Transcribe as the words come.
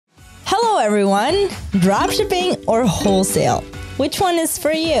everyone, dropshipping or wholesale? Which one is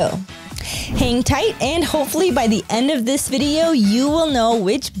for you? Hang tight and hopefully by the end of this video, you will know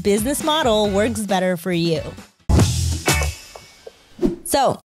which business model works better for you.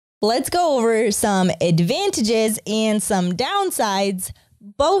 So let's go over some advantages and some downsides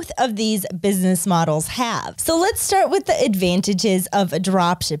both of these business models have. So let's start with the advantages of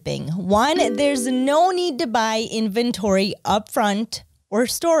dropshipping. One, there's no need to buy inventory upfront or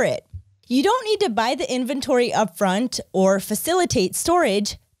store it. You don't need to buy the inventory upfront or facilitate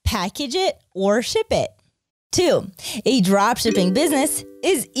storage, package it, or ship it. 2, a dropshipping business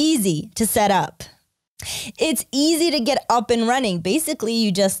is easy to set up. It's easy to get up and running. Basically,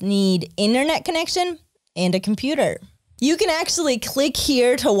 you just need internet connection and a computer. You can actually click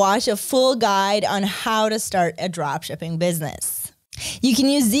here to watch a full guide on how to start a dropshipping business. You can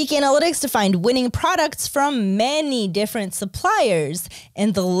use Zeek Analytics to find winning products from many different suppliers,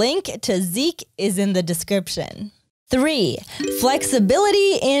 and the link to Zeek is in the description. 3,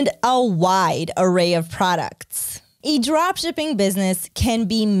 flexibility and a wide array of products. A dropshipping business can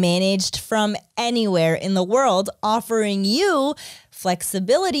be managed from anywhere in the world, offering you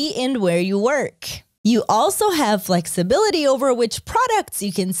flexibility in where you work. You also have flexibility over which products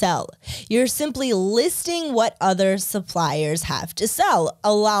you can sell. You're simply listing what other suppliers have to sell,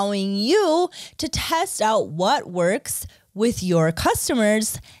 allowing you to test out what works with your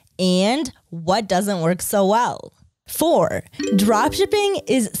customers and what doesn't work so well. 4, dropshipping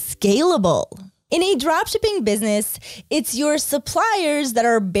is scalable. In a dropshipping business, it's your suppliers that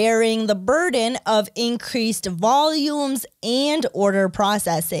are bearing the burden of increased volumes and order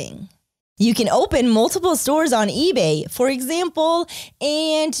processing. You can open multiple stores on eBay, for example,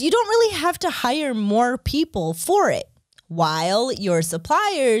 and you don't really have to hire more people for it, while your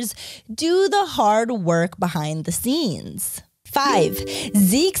suppliers do the hard work behind the scenes. 5,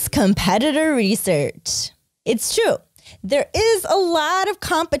 Zeek's competitor research. It's true. There is a lot of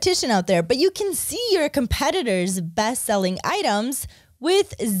competition out there, but you can see your competitors' best-selling items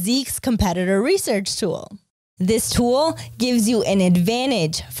with Zeek's competitor research tool. This tool gives you an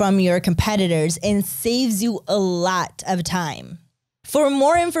advantage from your competitors and saves you a lot of time. For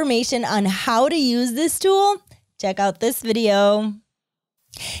more information on how to use this tool, check out this video.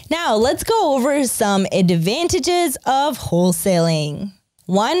 Now, let's go over some advantages of wholesaling.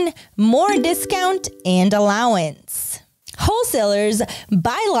 1, more discount and allowance. Wholesalers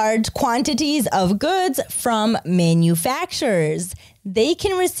buy large quantities of goods from manufacturers. They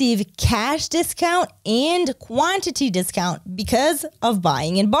can receive cash discount and quantity discount because of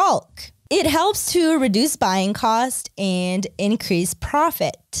buying in bulk. It helps to reduce buying cost and increase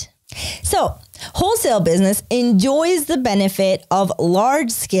profit. So, wholesale business enjoys the benefit of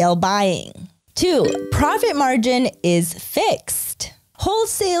large-scale buying. 2, profit margin is fixed.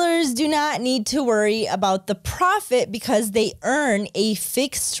 Wholesalers do not need to worry about the profit because they earn a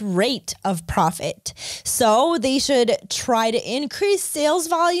fixed rate of profit. So they should try to increase sales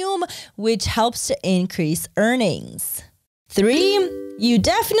volume, which helps to increase earnings. 3, you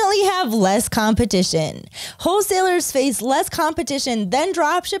definitely have less competition. Wholesalers face less competition than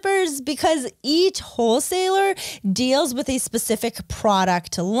dropshippers because each wholesaler deals with a specific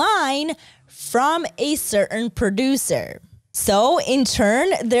product line from a certain producer. So, in turn,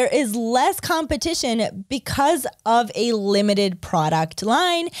 there is less competition because of a limited product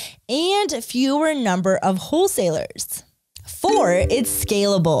line and fewer number of wholesalers. 4, it's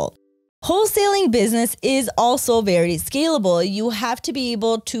scalable. Wholesaling business is also very scalable. You have to be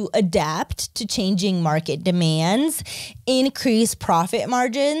able to adapt to changing market demands, increase profit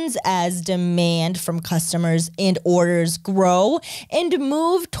margins as demand from customers and orders grow, and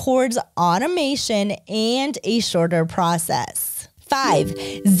move towards automation and a shorter process. 5,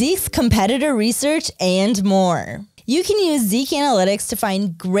 Zeek's competitor research and more. You can use Zeek Analytics to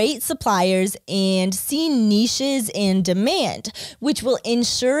find great suppliers and see niches and demand, which will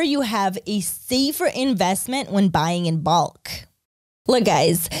ensure you have a safer investment when buying in bulk. Look,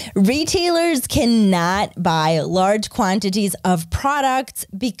 guys, retailers cannot buy large quantities of products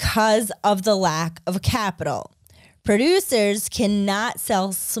because of the lack of capital. Producers cannot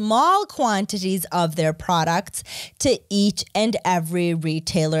sell small quantities of their products to each and every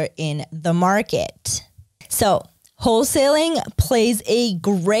retailer in the market. So, wholesaling plays a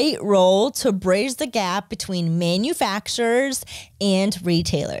great role to bridge the gap between manufacturers and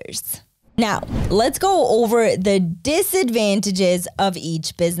retailers. Now, let's go over the disadvantages of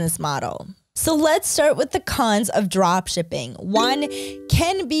each business model. So let's start with the cons of dropshipping. 1,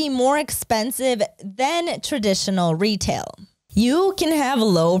 can be more expensive than traditional retail. You can have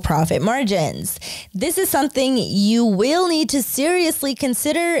low profit margins. This is something you will need to seriously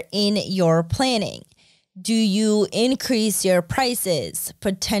consider in your planning. Do you increase your prices,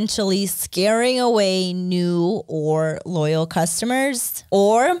 potentially scaring away new or loyal customers?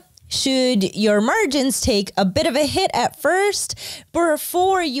 Or should your margins take a bit of a hit at first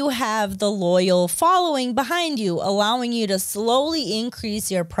before you have the loyal following behind you, allowing you to slowly increase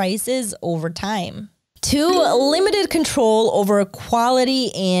your prices over time? 2, limited control over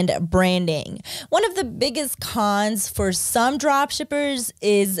quality and branding. One of the biggest cons for some dropshippers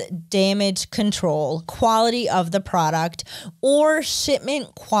is damage control, quality of the product, or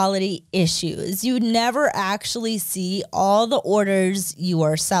shipment quality issues. You never actually see all the orders you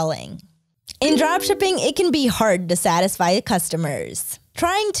are selling. In dropshipping, it can be hard to satisfy customers.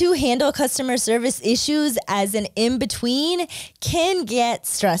 Trying to handle customer service issues as an in-between can get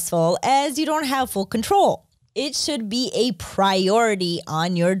stressful as you don't have full control. It should be a priority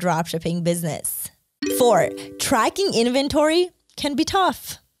on your dropshipping business. 4, tracking inventory can be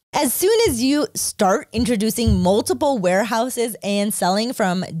tough. As soon as you start introducing multiple warehouses and selling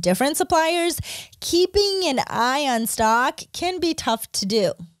from different suppliers, keeping an eye on stock can be tough to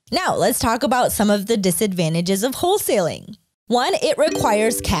do. Now, let's talk about some of the disadvantages of wholesaling. 1, it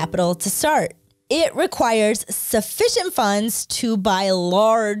requires capital to start. It requires sufficient funds to buy a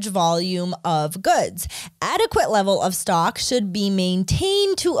large volume of goods. Adequate level of stock should be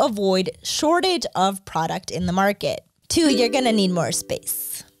maintained to avoid shortage of product in the market. 2, you're gonna need more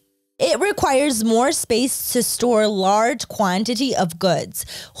space. It requires more space to store large quantity of goods.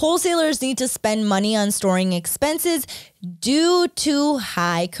 Wholesalers need to spend money on storing expenses due to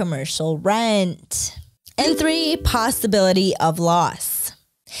high commercial rent. And 3, possibility of loss.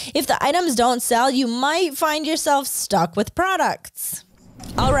 If the items don't sell, you might find yourself stuck with products.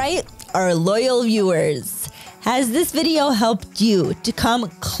 All right, our loyal viewers, has this video helped you to come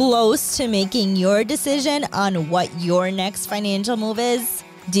close to making your decision on what your next financial move is?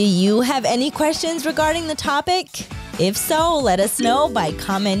 Do you have any questions regarding the topic? If so, let us know by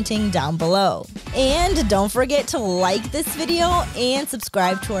commenting down below. And don't forget to like this video and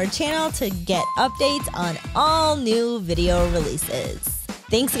subscribe to our channel to get updates on all new video releases.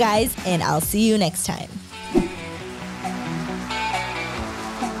 Thanks guys, and I'll see you next time.